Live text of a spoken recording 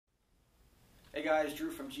Hey guys,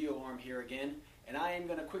 Drew from GeoArm here again, and I am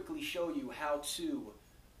going to quickly show you how to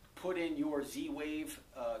put in your Z-Wave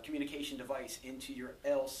communication device into your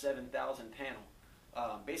L7000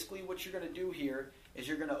 panel. Basically what you're going to do here is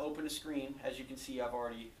you're going to open a screen. As you can see, I've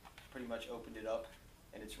already pretty much opened it up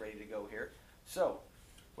and it's ready to go here. So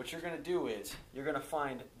what you're going to do is you're going to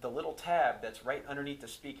find the little tab that's right underneath the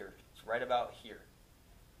speaker. It's right about here.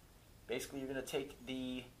 Basically you're going to take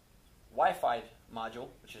the Wi-Fi module,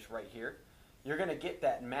 which is right here. You're going to get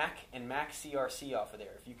that MAC and MAC CRC off of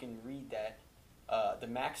there. If you can read that, the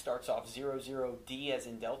MAC starts off 00D as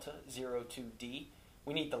in Delta, 02D.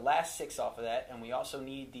 We need the last 6 off of that, and we also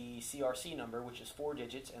need the CRC number, which is 4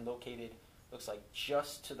 digits and located, looks like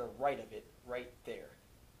just to the right of it, right there.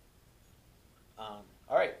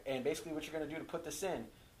 Alright, and basically what you're going to do to put this in,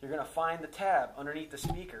 you're going to find the tab underneath the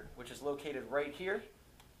speaker, which is located right here.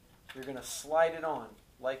 You're going to slide it on,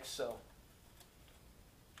 like so.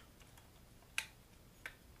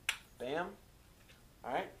 Bam.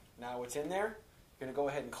 Alright, now it's in there. You're going to go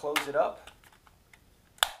ahead and close it up.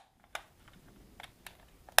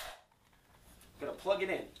 Going to plug it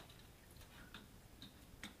in.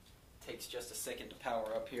 Takes just a second to power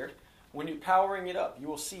up here. When you're powering it up, you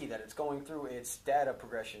will see that it's going through its data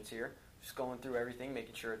progressions here. Just going through everything,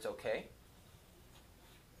 making sure it's okay.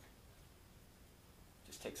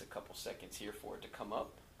 Just takes a couple seconds here for it to come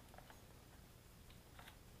up.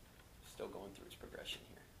 Still going through its progression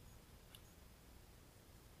here.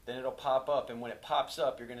 Then it'll pop up, and when it pops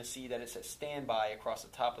up, you're going to see that it says standby across the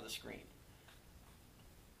top of the screen.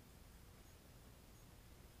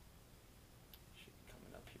 Should be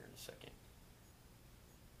coming up here in a second.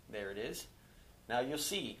 There it is. Now you'll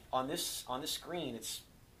see on this screen, it's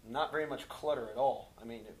not very much clutter at all. I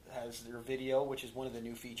mean, it has your video, which is one of the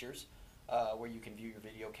new features, where you can view your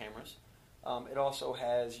video cameras. It also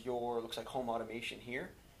has your, looks like, home automation here.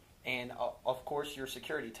 And of course your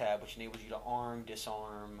security tab, which enables you to arm,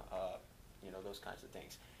 disarm, those kinds of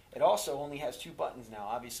things. It also only has 2 buttons now.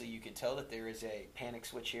 Obviously you can tell that there is a panic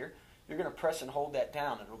switch here. You're going to press and hold that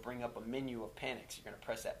down and it'll bring up a menu of panics. You're going to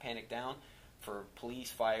press that panic down for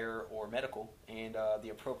police, fire, or medical, and the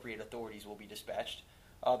appropriate authorities will be dispatched.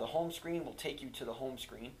 The home screen will take you to the home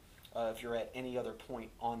screen if you're at any other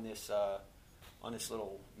point on this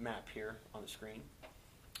little map here on the screen.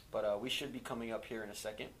 But we should be coming up here in a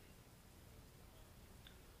second.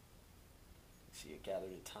 See it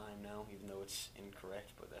gathered at time now, even though it's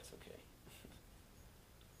incorrect, but that's okay.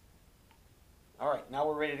 Alright, now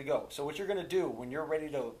we're ready to go. So what you're going to do when you're ready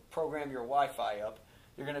to program your Wi-Fi up,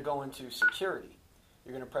 you're going to go into Security.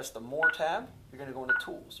 You're going to press the More tab. You're going to go into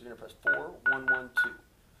Tools. You're going to press 4112.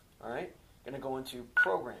 Alright? You're going to go into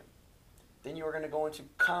Program. Then you are going to go into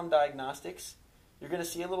COM Diagnostics. You're going to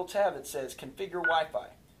see a little tab that says Configure Wi-Fi.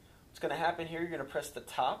 What's going to happen here, you're going to press the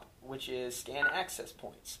top, which is Scan Access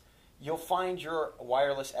Points. You'll find your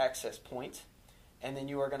wireless access point, and then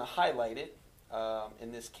you are going to highlight it.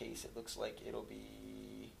 In this case, it looks like it'll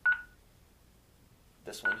be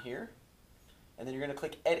this one here. And then you're going to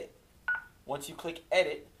click Edit. Once you click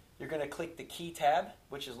Edit, you're going to click the Key tab,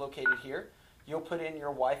 which is located here. You'll put in your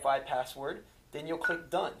Wi-Fi password. Then you'll click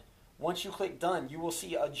Done. Once you click Done, you will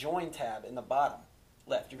see a Join tab in the bottom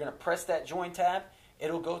left. You're going to press that Join tab.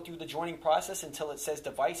 It'll go through the joining process until it says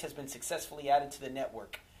Device has been successfully added to the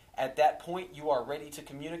network. At that point, you are ready to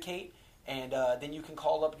communicate, and then you can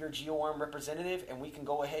call up your GeoArm representative, and we can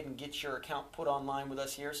go ahead and get your account put online with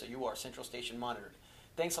us here, so you are Central Station monitored.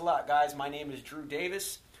 Thanks a lot, guys. My name is Drew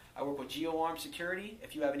Davis. I work with GeoArm Security.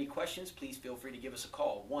 If you have any questions, please feel free to give us a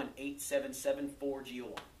call,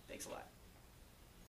 1-877-4GeoArm. Thanks a lot.